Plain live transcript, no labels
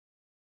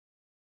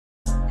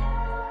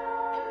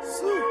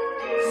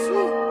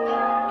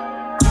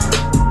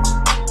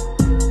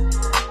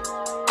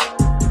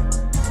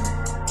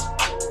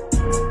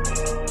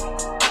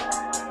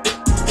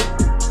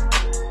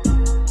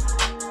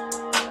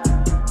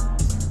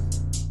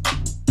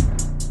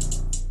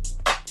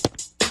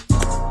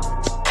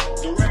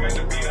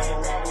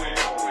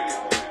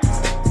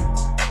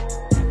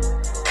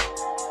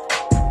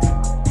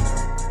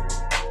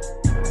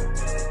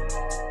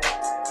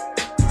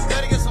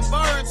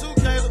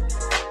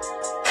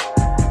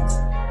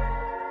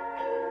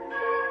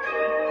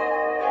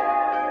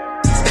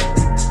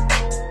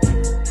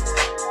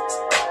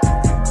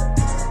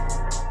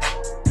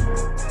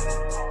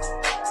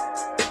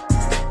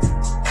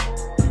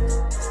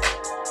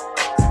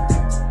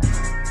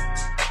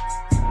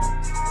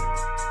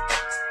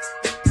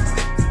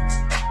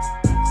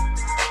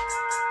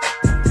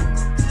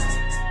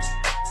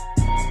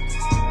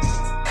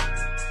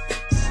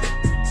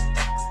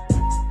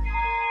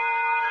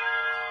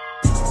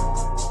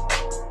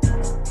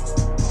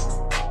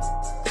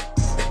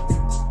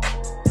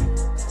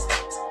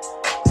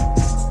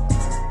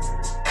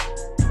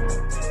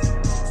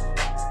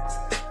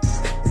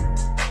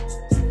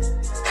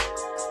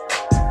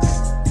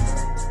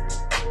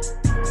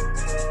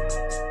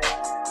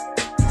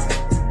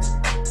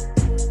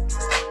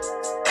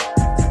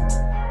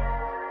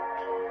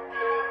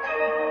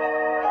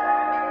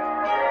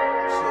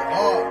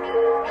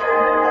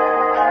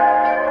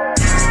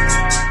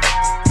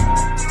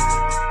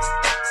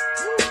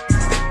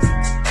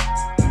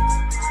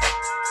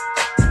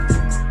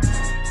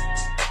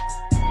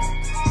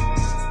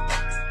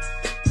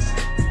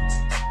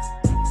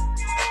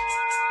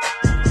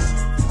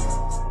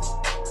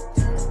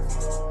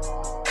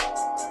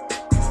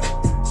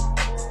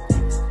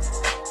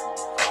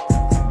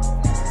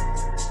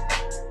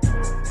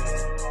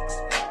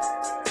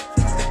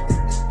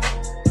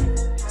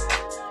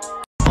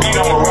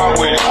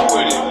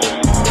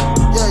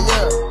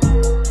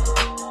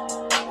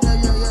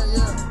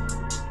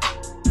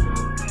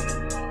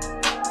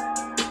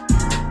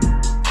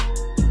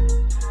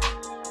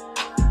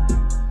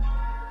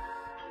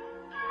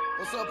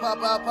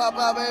pop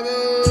out, baby.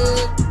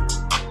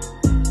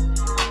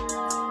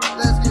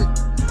 Let's get it.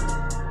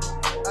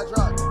 I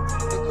dropped it.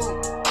 It's cool.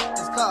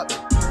 It's copy.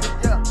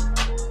 Yeah.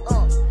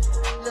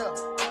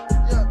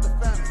 Yeah. The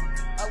family.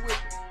 I whip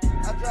it.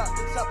 I dropped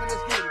it. Chop it.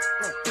 Let's get it.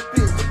 The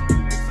bitch.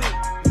 The soup.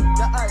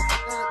 The ice.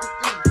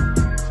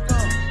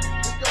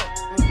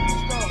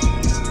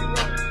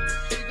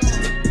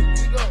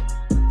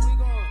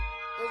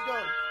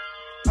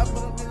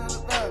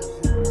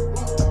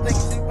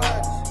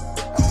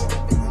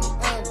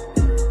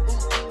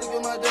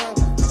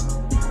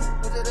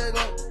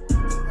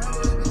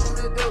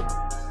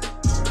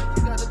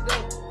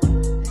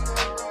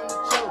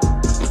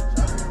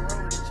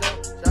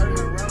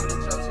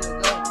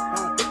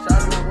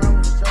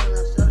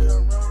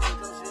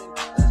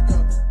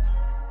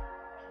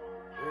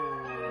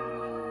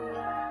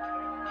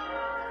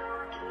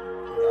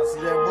 See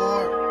that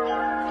board?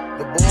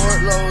 The board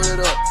loaded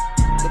up.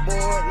 The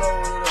board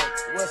loaded up.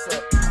 What's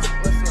up?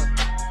 What's up?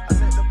 I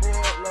said the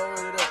board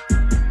loaded up.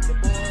 The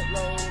board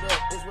loaded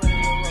up. It's ready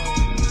to roll.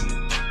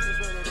 It's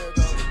ready to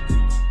go.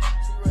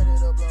 She ready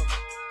to blow.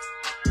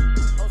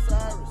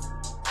 Osiris,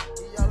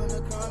 y'all in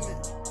the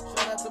comment.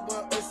 Shout out to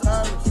boy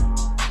Osiris.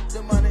 The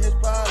money is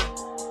piling.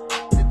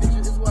 The bitch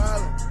is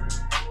wildin'.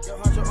 Yo,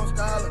 Huncho on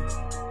styling.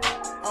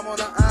 I'm on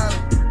the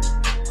island.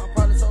 I'm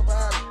probably so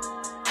violent.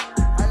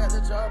 I got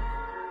the job.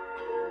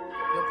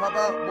 Yo, pop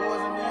out boys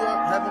in New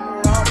York having new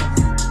robbers.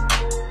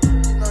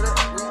 You know that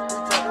we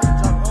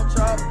drop on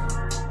choppers.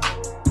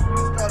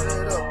 Started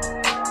it up.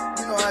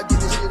 You know I get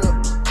this shit up.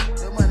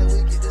 The money we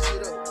get this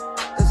shit up.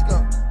 Let's go.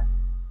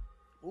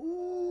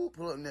 Ooh,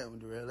 pull up that one,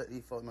 Durrell. Let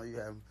these folks know you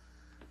have,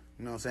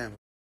 you know what I'm saying?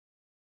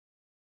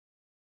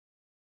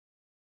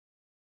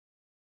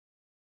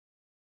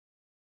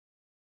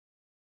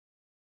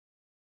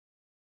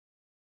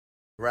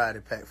 Ride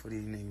it pack for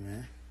these niggas,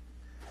 man.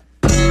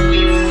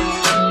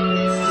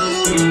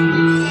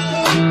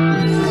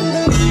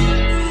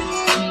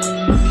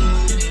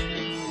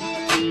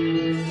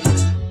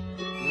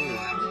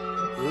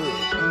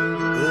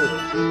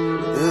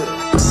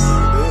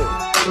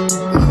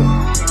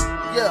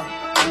 Yeah.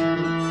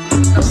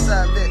 No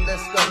side bet,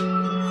 let's go.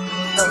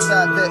 No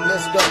side bet,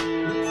 let's go.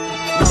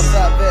 No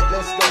side bet,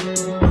 let's go.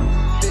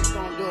 Bitch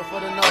gon' do it for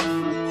the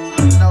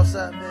nose. No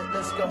side bet,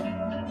 let's go.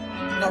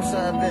 No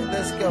side bet,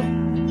 let's go.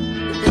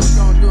 The bitch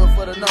gon' do it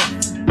for the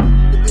nose.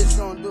 The bitch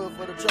gon' do it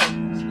for the trouble.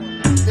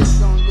 The bitch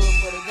gon' do it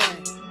for the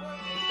game.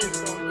 The bitch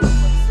gon' do it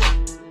for the city.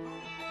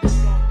 The bitch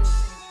gon' do it for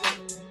the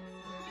city.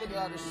 Look at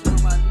all this shit on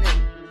my neck.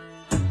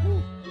 Woo.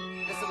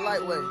 It's a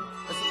lightweight.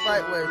 It's a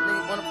fight way.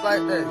 Nigga wanna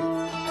fight that.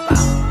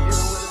 Bow. Hit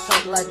him with a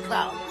choker like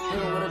cloud. Hit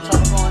him with a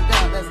choker going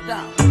down. That's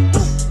down.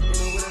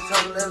 Hit him with a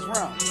choker that's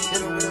round.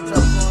 Hit him with a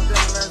choker going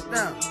down. That's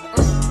down.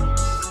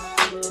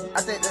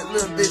 I think that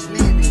little bitch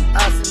need me.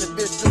 I seen the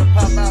bitch gonna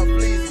pop out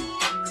pleasing.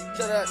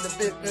 Shut out the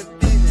bitch been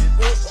demon.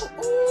 Ooh,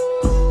 ooh, ooh.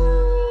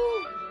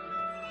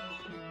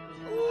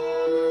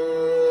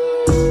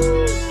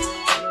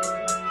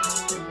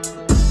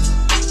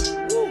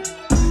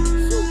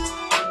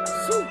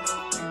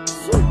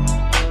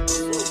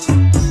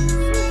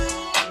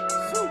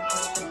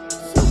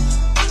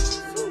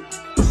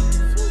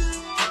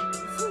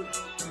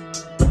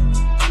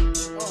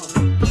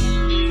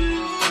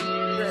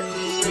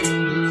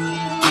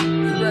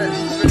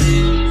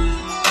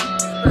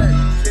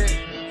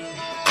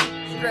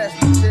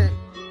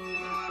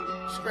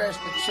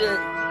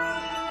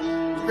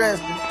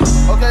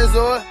 Okay,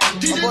 Zoe.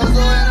 My boy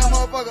Zoe and that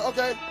motherfucker.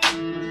 Okay.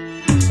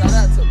 Shout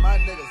out to my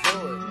nigga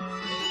Zoe.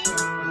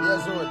 Yeah,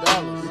 Zoe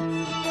dollars.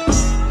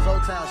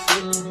 Zoetown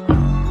shit.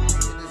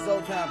 Get this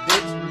Zoetown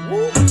bitch.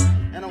 Woo.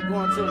 And I'm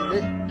going to the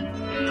lick.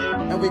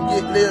 And we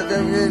get live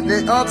every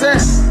day. On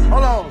time.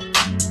 Hold on.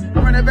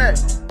 Run that back.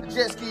 The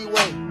jet ski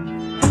way.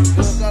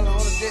 $12 on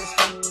the jet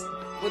ski.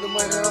 With the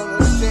money on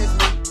the jet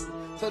ski.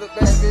 So the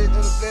bad bitch on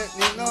the flat.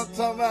 You know what I'm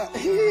talking about?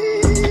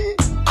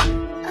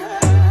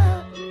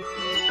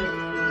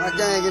 My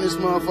gang in this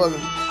motherfucker.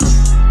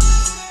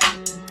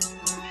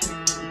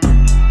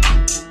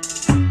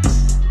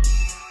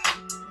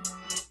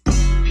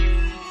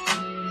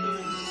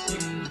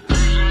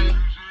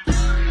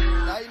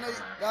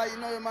 Now you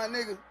know you're my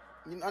nigga.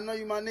 I know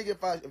you my nigga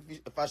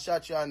if I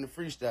shot you out in the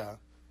freestyle.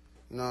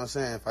 You know what I'm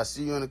saying? If I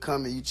see you in the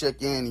comment, you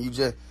check in and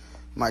you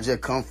might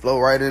just come flow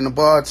right in the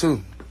bar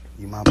too.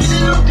 You my boy.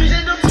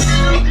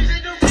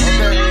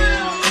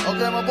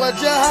 Okay, my boy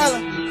Jell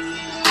Hollin.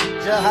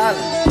 Jell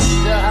Hollin.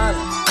 Jell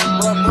Hollin.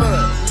 Mud.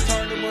 He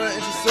turned the mud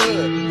into sud.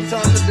 He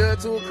turned the dirt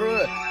to a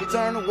crud. He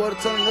turned the water,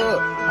 turned it up.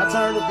 I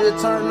turned the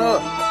bitch, turned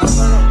up. I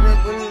turned up, red,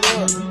 put it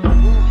up.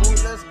 Ooh,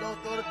 let's go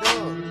throw the dub.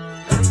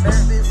 And the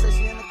bad bitch say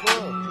she in the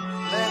club.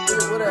 Bad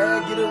bitch with her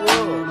head, get it rub.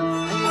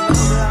 And you know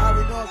that how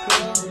we doing,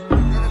 cuz. In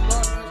the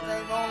bar,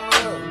 ain't gon'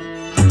 rub.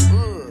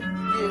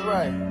 Get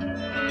right.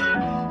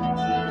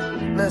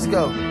 Let's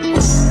go.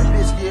 That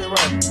bitch get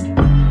right.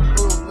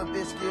 Ooh, the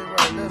bitch get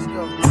right. Let's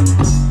go.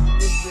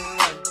 Bitch get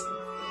right.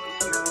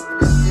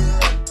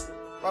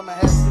 Run my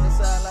hat to the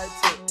side like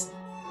tip.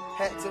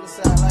 Hat to the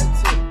side like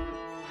tip.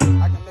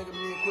 I can make a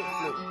big quick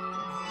flip.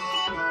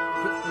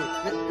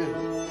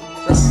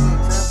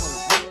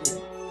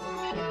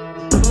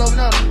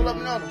 Pull up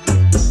another.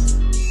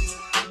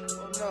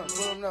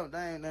 Pull up another.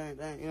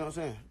 Dang. You know what I'm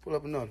saying? Pull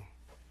up another.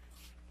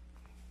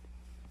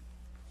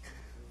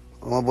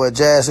 My boy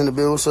Jazz in the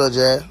building. What's up,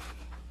 Jazz?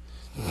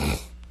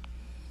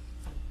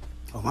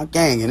 Oh, my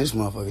gang in this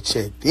motherfucker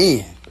checked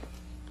in.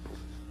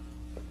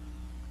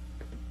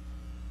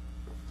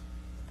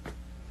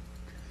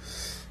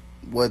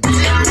 What?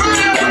 Having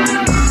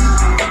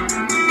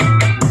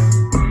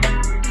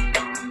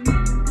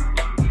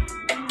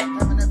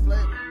that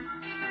flavor.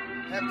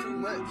 Have too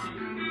much.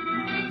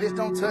 Bitch,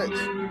 don't touch.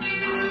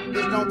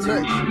 Bitch, don't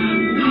touch.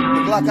 The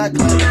Glock I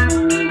clutch.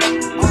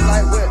 I'm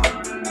like what?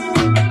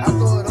 I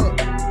throw it up.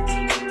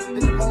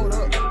 Bitch, hold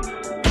up.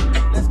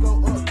 Let's go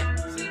up.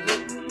 See, look.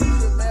 You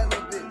a bad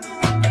little bitch.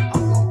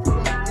 I'm gon' pull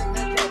up in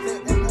that drop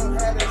top and gon'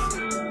 have that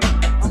shit.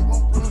 I'm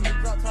gon' pull up in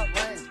drop top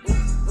range.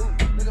 Ooh,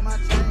 look at my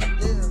chain.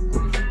 Yeah,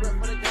 ooh, you rep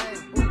for the game.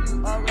 Ooh, you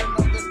already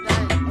know this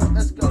game.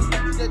 Let's go.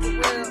 You get the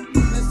real.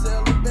 Let's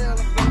sell the bell.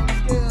 I'm feeling the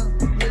scale.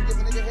 You ain't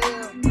giving nigga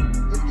hell.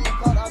 If you get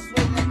caught, I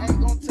swear you ain't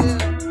gon' tell.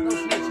 No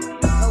snitching.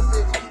 No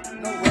bitches.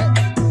 No rap.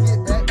 Get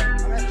back.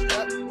 I'm at the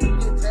strap.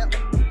 Get tapped.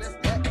 Let's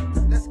that.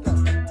 Let's go.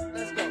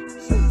 Let's go.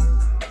 Shoot.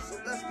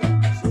 Let's go.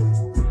 Shoot.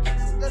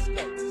 Let's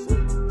go.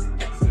 Shoot.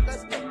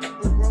 Let's go.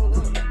 We'll roll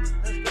up.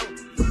 Let's go.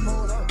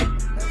 Hold up.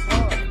 That's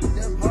hard.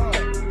 That's hard.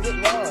 Good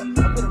Lord.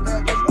 I put a bad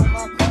bitch on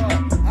my car.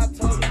 I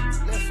told her.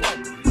 Let's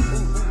swipe.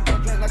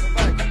 Don't drink like a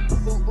bike.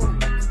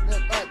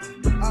 Let's bite.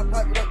 I'll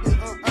pipe it up. Get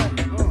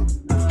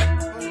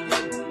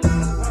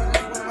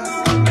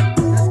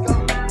Let's go.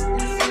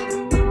 You see it.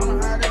 I'm a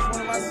high. That's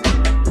one of my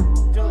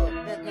cities. Jug.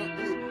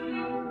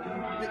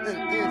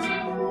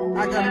 I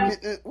gotta get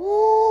that.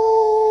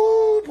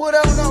 Ooh, pull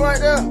that one up right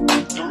there.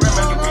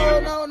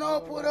 No,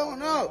 pull that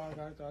one up.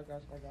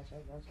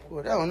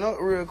 Pull that one up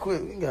real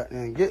quick. We got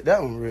to get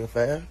that one real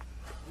fast.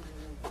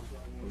 What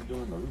you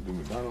doing? You do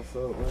McDonald's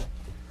sub, man?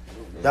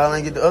 Y'all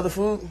ain't get the other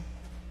food?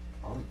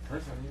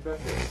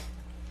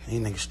 These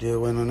niggas still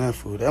waiting on that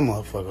food. That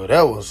motherfucker,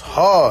 that was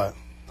hard.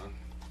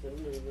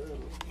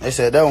 They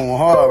said that one was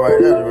hard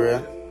right there,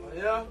 real.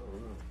 Yeah?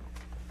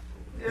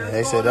 Yeah,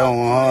 they said that one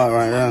was hard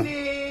right there.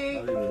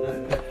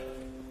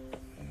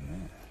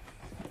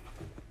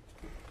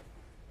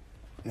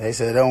 They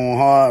said that one was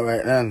hard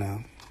right there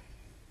now.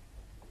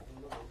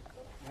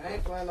 I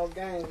ain't playing no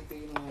games with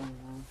these man.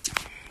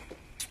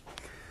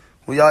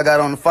 Who y'all got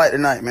on the fight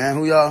tonight, man?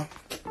 Who y'all?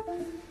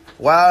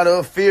 Wild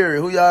or Fury?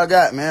 Who y'all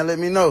got, man? Let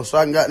me know so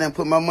I can goddamn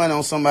put my money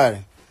on somebody.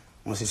 I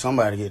want to see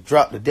somebody get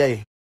dropped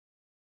today.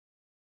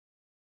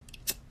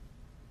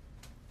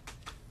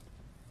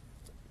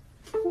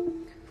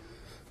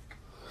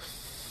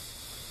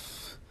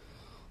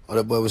 Oh,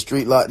 that boy was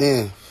street locked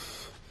in.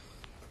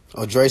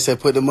 Oh, Dre said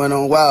put the money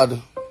on Wilder.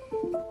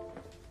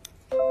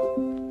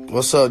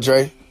 What's up,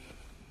 Dre?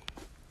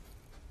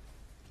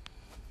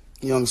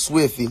 Young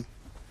Swifty.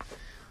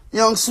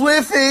 Young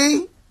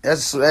Swifty!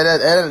 That's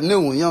a new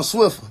one, Young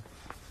Swiffer.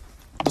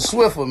 The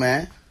Swiffer,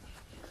 man.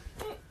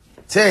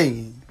 Tell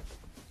you.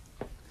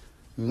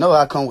 You know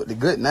I come with the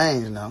good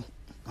names now.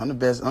 I'm the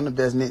best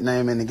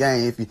nickname in the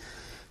game.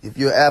 If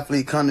you're an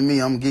athlete, come to me,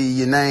 I'm gonna give you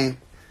your name.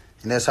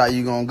 And that's how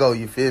you gonna go,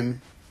 you feel me?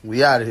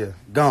 We out of here.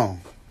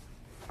 Gone.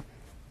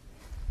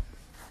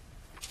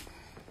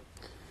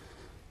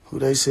 Who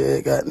they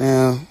said got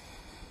now?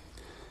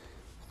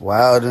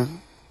 Wilder.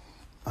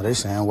 Oh, they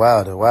saying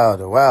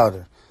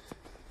Wilder.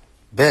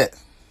 Bet.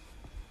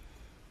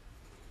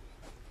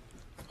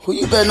 Who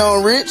you betting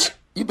on, Rich?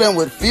 You betting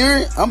with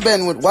Fury? I'm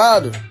betting with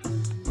Wilder.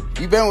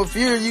 You betting with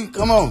Fury? You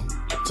come on.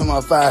 To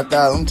my 5,000.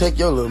 I'm gonna take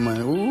your little money.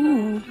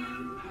 Ooh.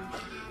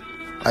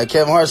 Like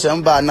Kevin Hart said,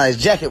 I'm buy a nice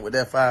jacket with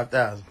that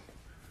 5,000.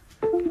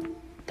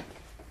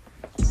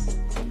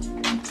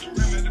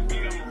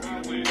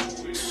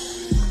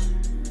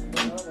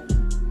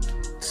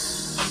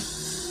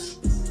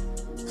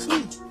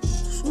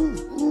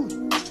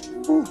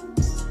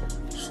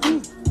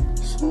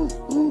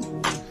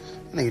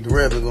 Nigga, the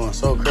Red been going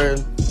so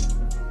crazy.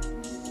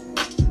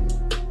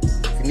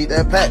 If you need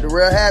that pack, the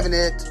Red having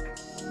it.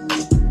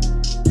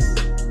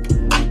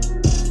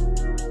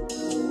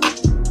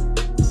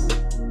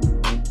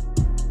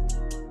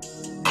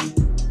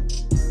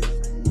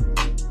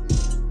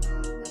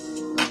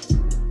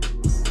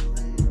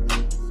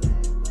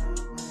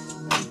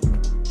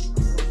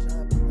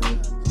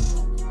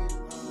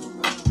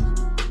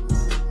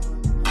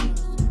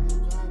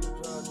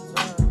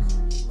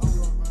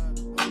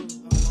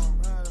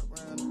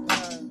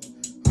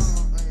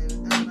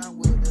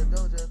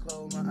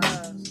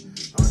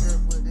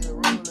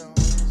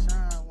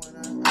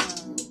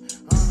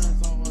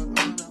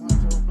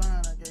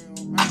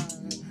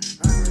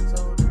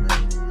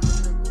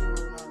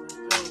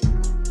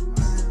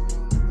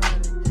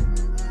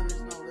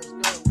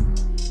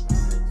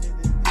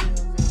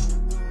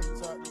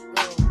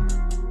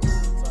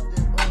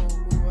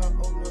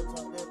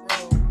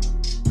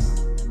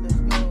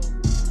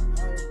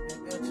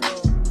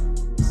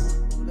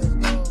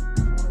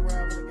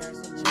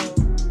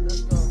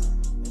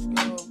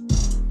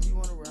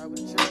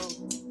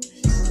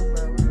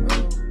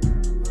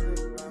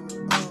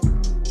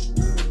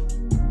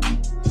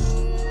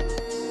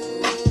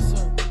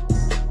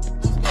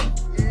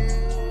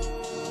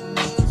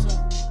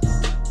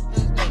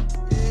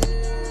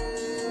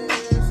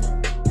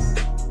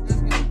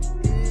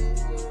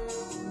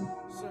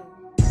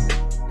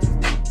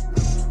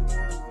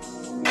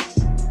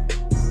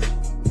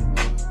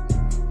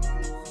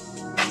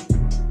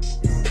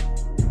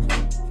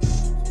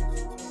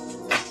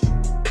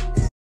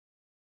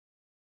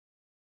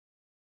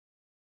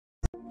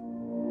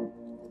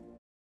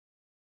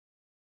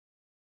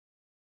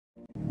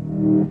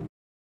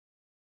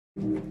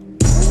 Northside